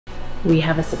We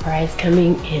have a surprise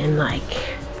coming in like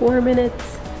 4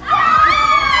 minutes.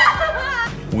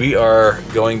 We are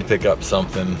going to pick up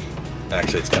something.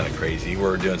 Actually, it's kind of crazy.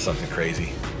 We're doing something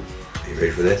crazy. Are you ready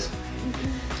for this?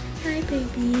 Hi,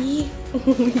 baby.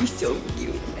 You're so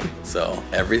cute. So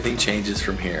everything changes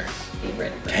from here.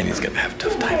 Kenny's gonna have a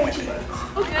tough time with it.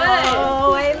 Okay.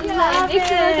 Oh, I love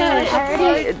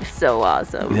it. It's so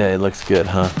awesome. Yeah, it looks good,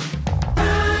 huh?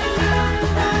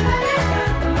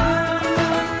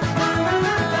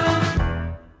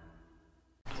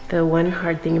 The one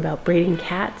hard thing about breeding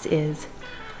cats is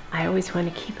I always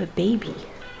want to keep a baby.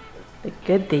 The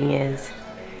good thing is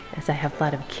I have a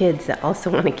lot of kids that also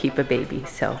want to keep a baby.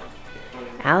 So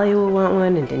Allie will want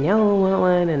one, and Danielle will want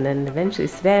one, and then eventually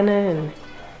Savannah, and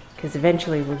because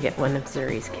eventually we'll get one of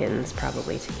Zuri's kittens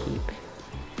probably to keep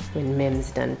when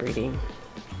Mim's done breeding.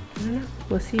 I don't know,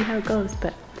 we'll see how it goes,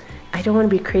 but I don't want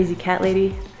to be a crazy cat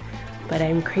lady, but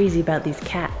I'm crazy about these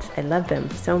cats. I love them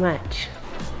so much.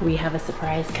 We have a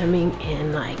surprise coming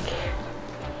in like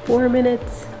 4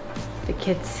 minutes. The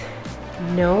kids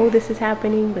know this is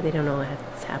happening, but they don't know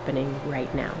what's happening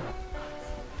right now.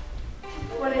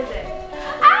 What is it?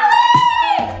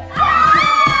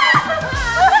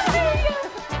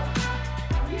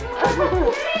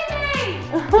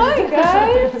 Hi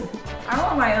guys! I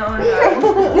want my own.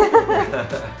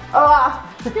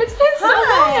 Oh, it's been so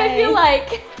long, I feel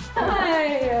like.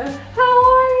 Hi. How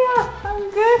are you? I'm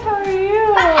good. How are you?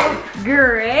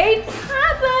 Great. Hi,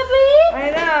 I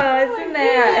know, it's in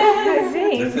there.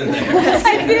 It's in there. I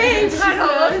think. Not all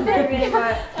over me,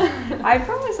 but I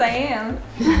promise I am.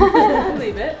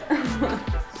 Believe it.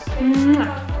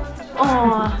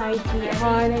 Oh, hi,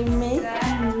 Dion. I miss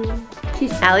you.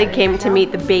 Allie came to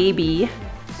meet the baby,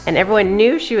 and everyone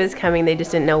knew she was coming. They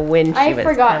just didn't know when she was coming. I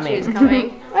forgot she was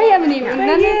coming. I haven't even. None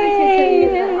of the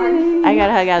kids have even. I got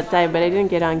a hug outside, but I didn't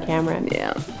get on camera.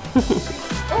 Yeah.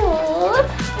 Oh,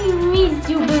 I missed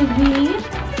you, baby.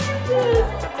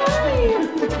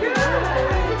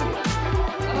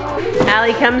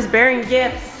 Allie comes bearing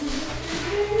gifts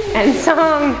and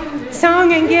song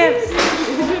and gifts.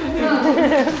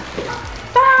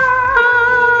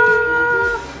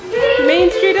 Main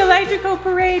Street Electrical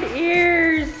Parade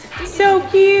ears. So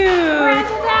cute.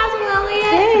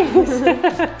 Thanks.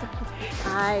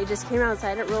 I just came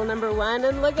outside at rule number 1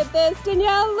 and look at this.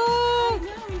 Danielle, look. No,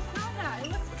 we saw that.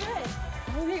 It looks good.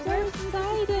 We're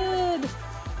excited.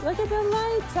 Look at the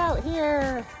lights out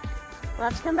here. We'll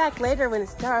have to come back later when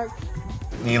it's dark.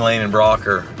 Elaine and Brock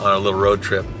are on a little road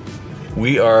trip.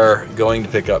 We are going to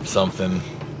pick up something.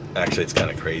 Actually, it's kind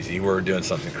of crazy. We're doing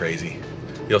something crazy.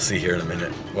 You'll see here in a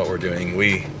minute what we're doing.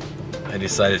 I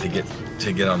decided to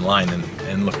get online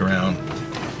and look around.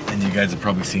 And you guys have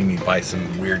probably seen me buy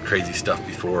some weird, crazy stuff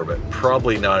before, but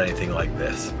probably not anything like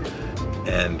this.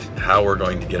 And how we're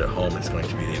going to get it home is going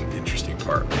to be the interesting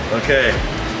part. Okay,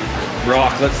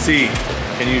 Brock, let's see.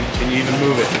 Can you even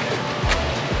move it?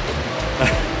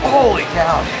 Holy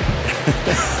cow!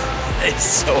 It's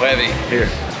so heavy. Here.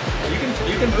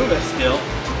 You can move it still.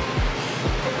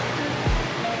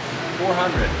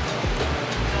 400.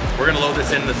 We're gonna load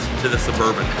this into the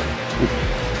Suburban.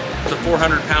 It's a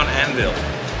 400-pound anvil.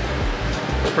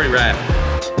 It's pretty rad.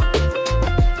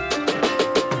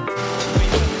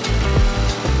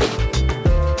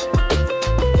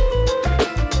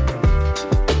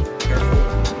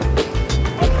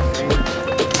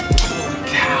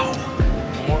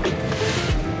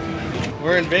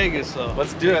 We're in Vegas, so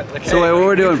let's do it. Okay. So what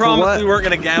we're doing? We for promised what? we weren't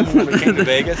going to gamble when we came to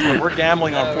Vegas, but we're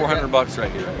gambling on 400 bucks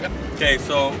right here. Okay,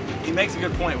 so he makes a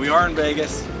good point. We are in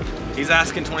Vegas. He's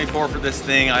asking 24 for this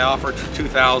thing. I offered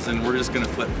 2,000. We're just going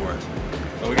to flip for it.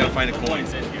 But we got to find a coin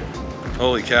in here.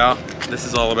 Holy cow! This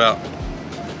is all about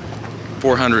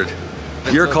 400.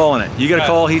 You're calling it. You got to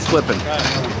call. He's flipping.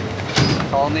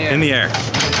 Call in the air. In the air.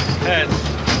 Heads.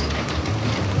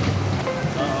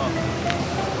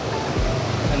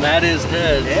 And that is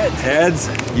heads. Heads.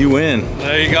 You win.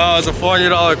 There you go. It's a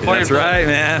 $40 coin. That's right,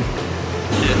 man.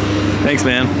 Thanks,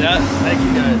 man. Yeah. Thank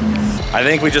you, guys. I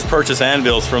think we just purchased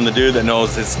anvils from the dude that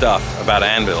knows his stuff about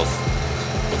anvils.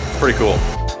 It's pretty cool.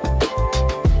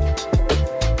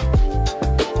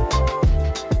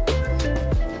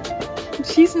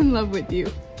 She's in love with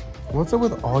you. What's up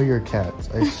with all your cats?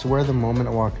 I swear the moment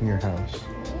I walk in your house.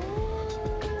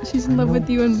 She's in love with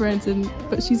you and Branson,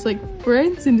 but she's like,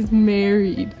 Branson is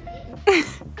married.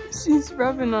 She's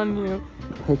rubbing on you.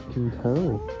 I can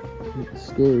tell. It's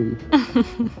scary.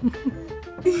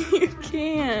 You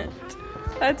can't.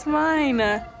 That's mine.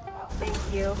 Thank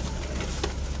you.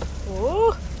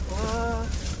 Oh.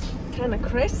 kind of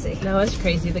crazy. No, it's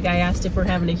crazy. The guy asked if we're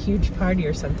having a huge party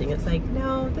or something. It's like,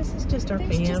 no, this is just our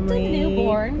family. Just a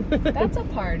newborn. That's a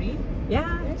party.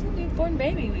 Yeah. There's a newborn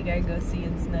baby we gotta go see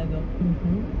and snuggle.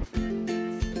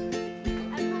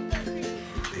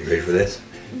 Are you ready for this?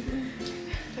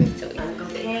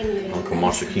 Uncle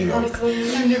Masakino. I'm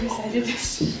never excited.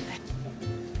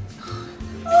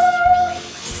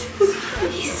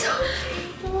 He's so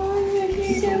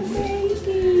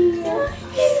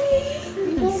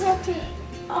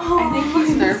I think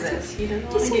he's nervous. He doesn't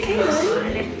want to get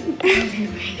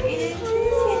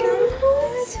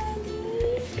close.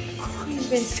 He's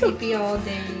been sleepy all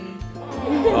day.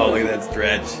 Oh, look at that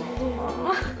stretch.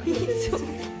 He's so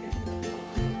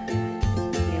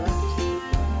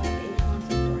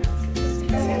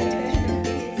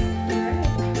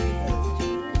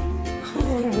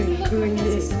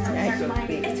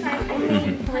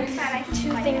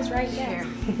two things right there.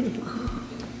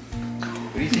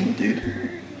 What do you think, dude?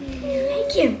 I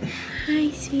like him. Hi,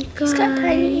 sweet guy. He's got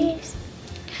pretty ears.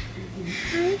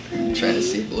 I'm trying to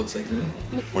see if it looks like me.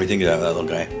 What do you think of that little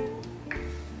guy?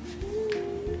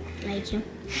 Like him.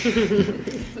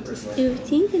 You're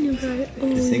thinking about it. Oh,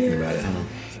 He's thinking about it, huh?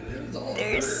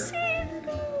 there's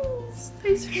sandals.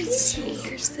 There's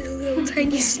sneakers. The little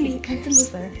tiny sneakers.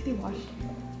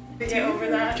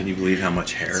 Can you believe how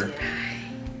much hair?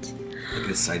 Look at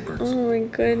his sideburns. Oh my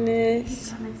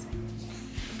goodness.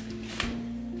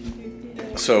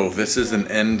 So this is the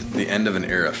end of an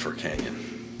era for Canyon.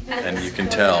 And you can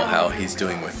tell how he's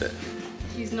doing with it.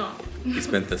 He's not. He's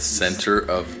been the center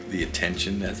of the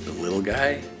attention as the little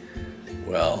guy.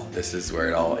 Well, this is where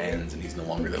it all ends and he's no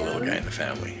longer the little guy in the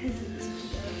family.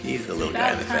 He's the little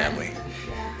guy in the family.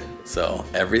 So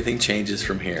everything changes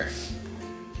from here.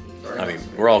 I mean,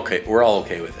 we're all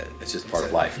okay with it. It's just part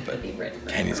of life, but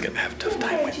Canyon's gonna have a tough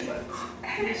time with it.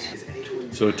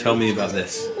 So tell me about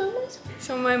this.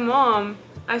 So my mom,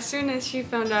 as soon as she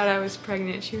found out I was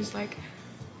pregnant, she was like,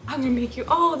 I'm gonna make you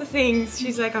all the things.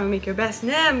 She's like, I'm gonna make you a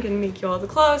bassinet, I'm gonna make you all the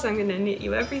clothes, I'm gonna knit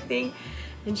you everything.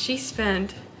 And she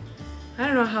spent, I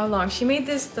don't know how long. She made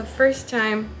this the first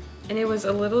time and it was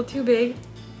a little too big.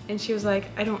 And she was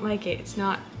like, I don't like it. It's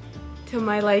not to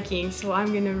my liking, so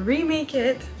I'm gonna remake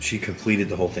it. She completed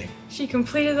the whole thing. She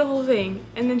completed the whole thing.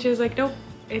 And then she was like, nope,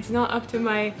 it's not up to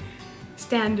my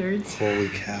standards. Holy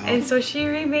cow. And so she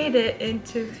remade it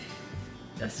into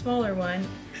a smaller one.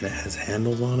 And it has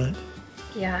handles on it?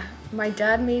 Yeah, my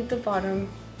dad made the bottom,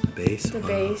 The base? the Wow.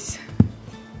 base.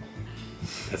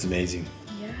 That's amazing.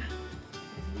 Yeah.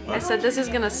 I said this is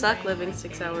gonna suck living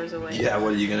 6 hours away. Yeah,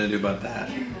 what are you gonna do about that?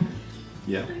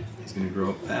 Yeah, he's gonna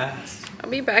grow up fast. I'll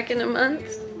be back in a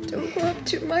month. Don't grow up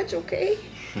too much, okay?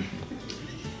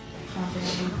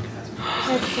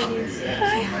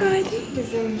 Hi,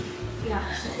 buddy.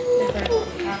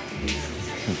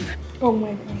 Oh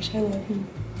my gosh, I love you.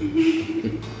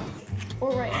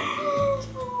 Alright.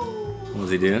 What was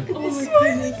he doing? Oh my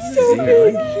goodness. So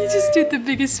big. He just did the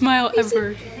biggest smile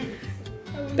ever.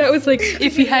 That was like,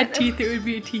 if he had teeth, it would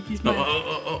be a tiki smile.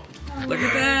 Oh. Look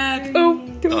at that. Oh,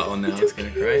 don't. Oh, now it's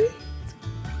gonna cry.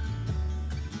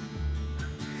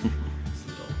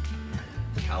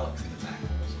 Calyx in the back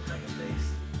almost looks like a face.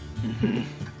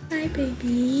 Hi,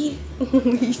 baby.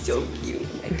 He's so cute.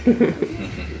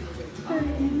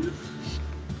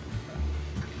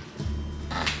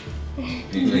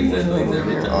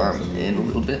 Move your arm in a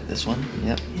little bit, this one.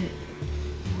 Yep.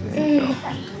 There you go.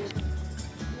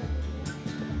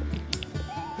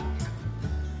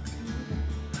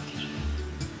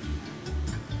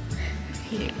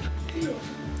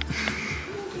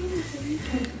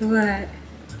 What?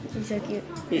 He's so cute.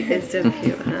 He is so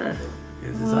cute, huh?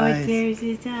 Here's his eyes. There's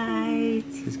his eyes.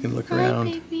 He's gonna look around.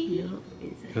 Baby.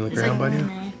 Gonna look around, buddy.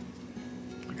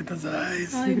 Look at those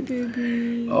eyes. Hi,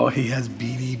 baby. Oh, he has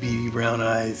beady brown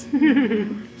eyes.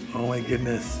 Oh my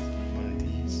goodness. One of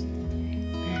these.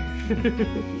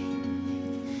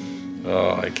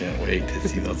 Oh, I can't wait to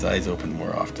see those eyes open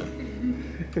more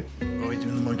often. Oh, he's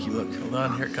doing the monkey look. Hold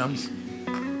on, here it comes.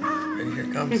 Ready, here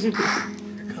it comes. Here it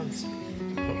comes.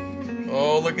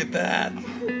 Oh, look at that. Don't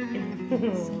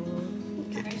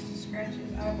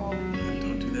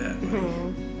do that,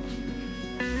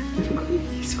 buddy.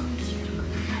 He's so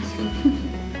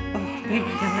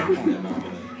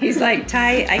He's like,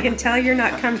 Ty, I can tell you're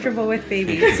not comfortable with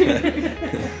babies.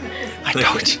 I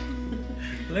don't.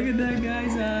 Look at that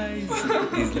guy's eyes.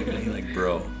 He's looking at me like,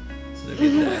 bro. Look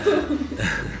at that.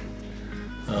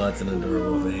 Oh, that's an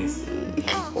adorable face.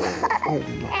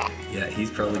 Yeah, he's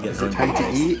probably getting hungry. Time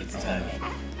to eat. It's time.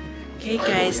 Okay,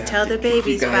 guys, tell the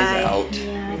babies bye. Out.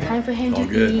 Yeah, time for him All to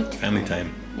good. eat. Family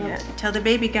time. Yeah, tell the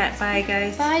baby bye,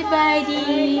 guys. Bye,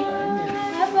 buddy.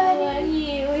 Bye, buddy.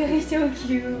 so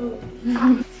cute.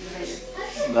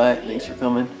 Bye. Thanks for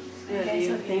coming.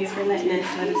 Thanks for letting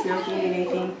us. Let us know if you need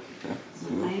anything.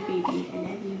 My baby, I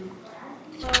love you.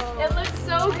 It looks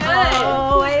so good.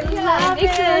 Oh, I love it.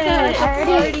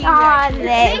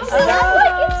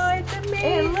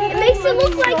 It makes it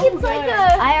look like it's like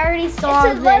a. I already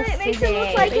saw this It makes today. it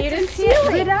look like it's a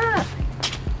ceiling.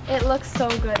 It looks so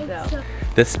good though.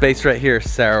 This space right here,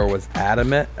 Sarah was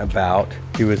adamant about.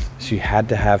 She had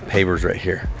to have pavers right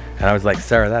here. And I was like,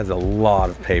 Sarah, that's a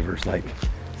lot of pavers. Like,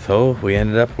 so we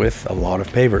ended up with a lot of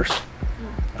pavers.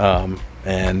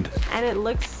 And it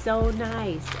looks so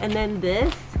nice. And then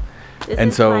this And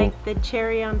is so- like the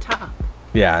cherry on top.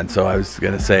 yeah, and so I was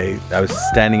gonna say, I was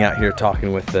standing out here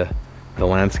talking with the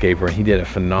landscaper, and he did a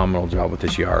phenomenal job with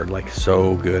this yard, like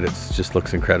so good. It just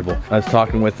looks incredible. I was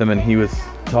talking with him, and he was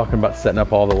talking about setting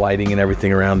up all the lighting and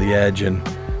everything around the edge. And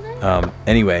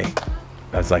anyway,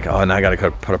 I was like, oh, and I gotta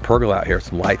put a pergola out here,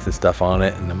 some lights and stuff on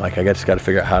it. And I'm like, I just gotta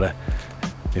figure out how to,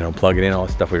 plug it in, all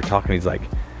this stuff. We were talking, he's like,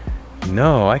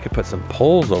 no, I could put some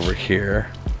poles over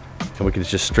here, and we could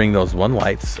just string those one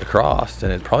lights across,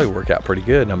 and it'd probably work out pretty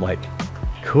good. And I'm like,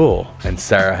 cool. And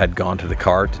Sarah had gone to the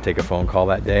car to take a phone call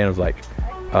that day, and I was like,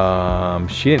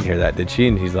 she didn't hear that, did she?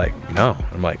 And he's like, no.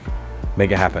 I'm like,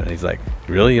 make it happen. And he's like,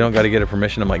 really? You don't got to get her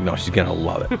permission? I'm like, no, she's gonna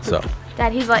love it. So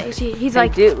Dad, he's like, I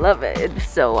do love it. It's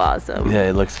so awesome. yeah,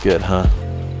 it looks good, huh?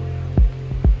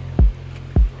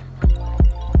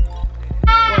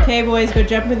 Okay, boys, go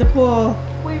jump in the pool.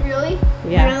 wait, really?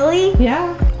 Yeah. Really?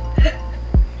 Yeah.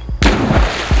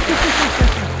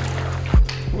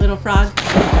 Little frog.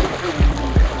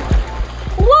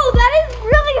 Whoa, that is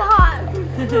really hot.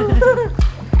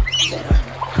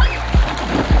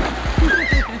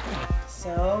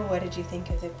 So, what did you think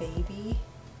of the baby?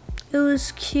 It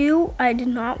was cute. I did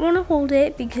not want to hold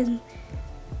it because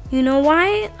you know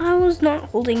why I was not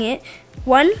holding it?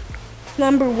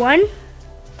 Number one,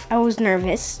 I was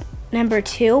nervous. Number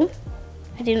two,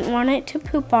 I didn't want it to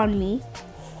poop on me.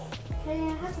 Hey,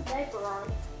 it has a diaper on.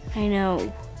 I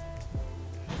know.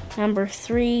 Number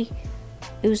three,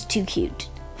 it was too cute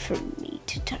for me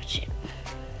to touch it.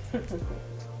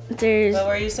 Well,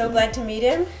 were you so glad to meet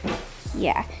him?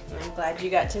 Yeah. I'm glad you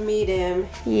got to meet him.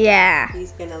 Yeah.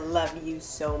 He's gonna love you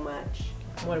so much.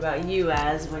 What about you,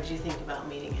 Az? What did you think about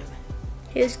meeting him?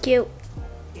 It was cute.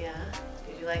 Yeah?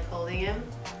 Did you like holding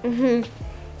him?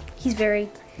 He's very,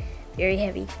 very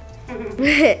heavy.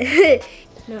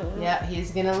 No. Yeah,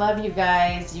 he's gonna love you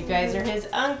guys. You guys are his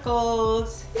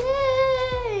uncles.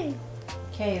 Yay!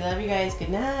 Okay, love you guys. Good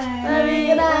night. Love you.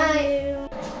 Good night.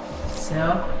 So,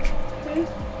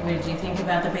 what did you think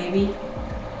about the baby?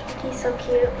 He's so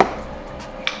cute.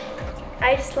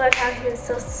 I just love how he was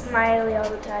so smiley all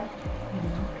the time.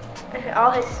 And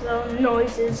all his little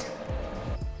noises.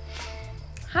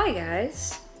 Hi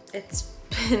guys, it's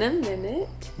been a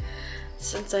minute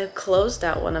since I've closed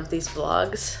out one of these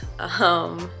vlogs.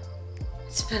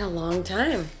 It's been a long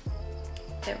time.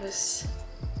 It was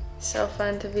so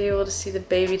fun to be able to see the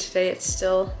baby today. I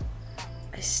still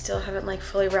haven't like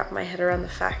fully wrapped my head around the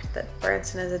fact that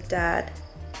Branson is a dad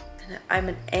and that I'm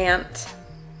an aunt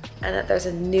and that there's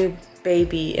a new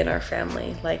baby in our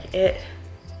family. Like I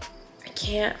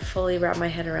can't fully wrap my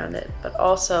head around it, but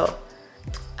also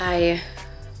I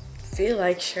feel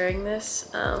like sharing this.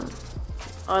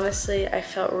 Honestly, I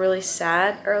felt really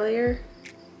sad earlier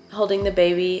holding the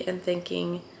baby and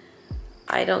thinking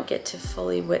I don't get to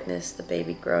fully witness the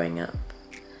baby growing up.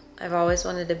 I've always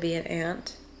wanted to be an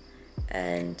aunt,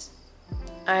 and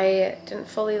I didn't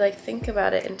fully like think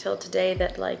about it until today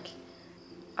that like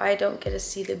I don't get to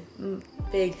see the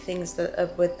big things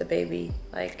that with the baby,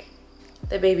 like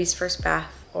the baby's first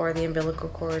bath or the umbilical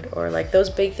cord or like those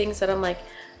big things that I'm like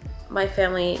my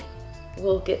family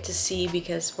will get to see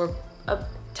because we're a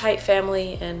tight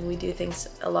family and we do things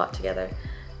a lot together.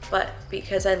 But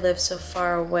because I live so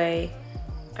far away,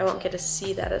 I won't get to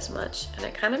see that as much. And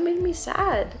it kind of made me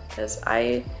sad because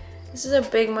this is a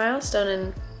big milestone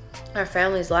in our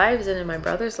family's lives and in my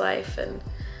brother's life. And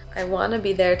I want to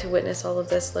be there to witness all of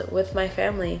this with my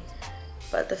family.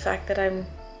 But the fact that I'm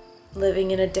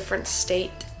living in a different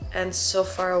state and so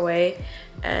far away,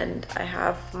 and I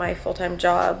have my full-time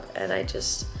job, and I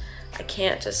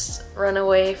can't just run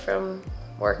away from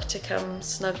work to come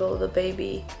snuggle the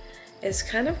baby, is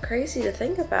kind of crazy to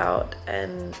think about,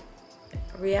 and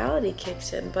reality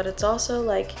kicks in. But it's also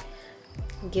like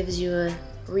gives you a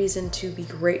reason to be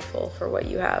grateful for what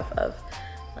you have, of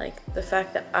like the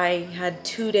fact that I had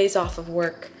 2 days off of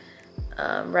work,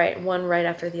 one right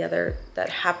after the other, that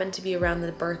happened to be around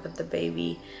the birth of the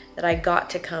baby, that I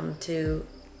got to come to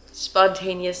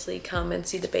spontaneously come and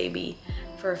see the baby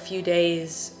for a few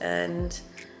days. And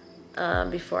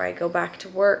before I go back to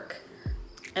work.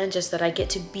 And just that I get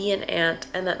to be an aunt,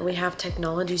 and that we have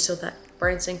technology so that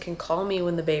Branson can call me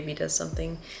when the baby does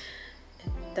something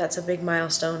that's a big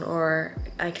milestone, or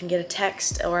I can get a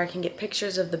text, or I can get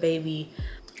pictures of the baby,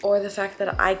 or the fact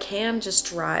that I can just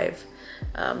drive,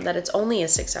 that it's only a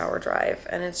 6-hour drive.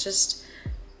 And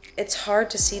it's hard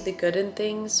to see the good in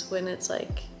things when it's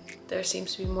like there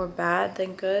seems to be more bad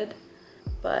than good,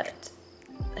 but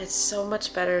it's so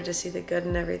much better to see the good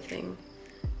in everything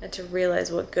and to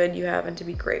realize what good you have and to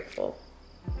be grateful.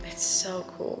 It's so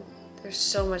cool. There's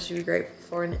so much to be grateful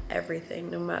for in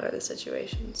everything, no matter the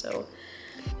situation. So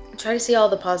try to see all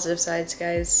the positive sides,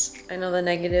 guys. I know the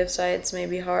negative sides may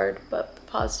be hard, but the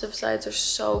positive sides are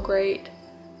so great,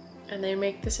 and they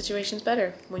make the situations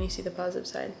better when you see the positive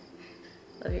side.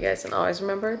 Love you guys, and always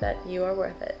remember that you are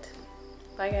worth it.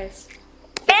 Bye, guys.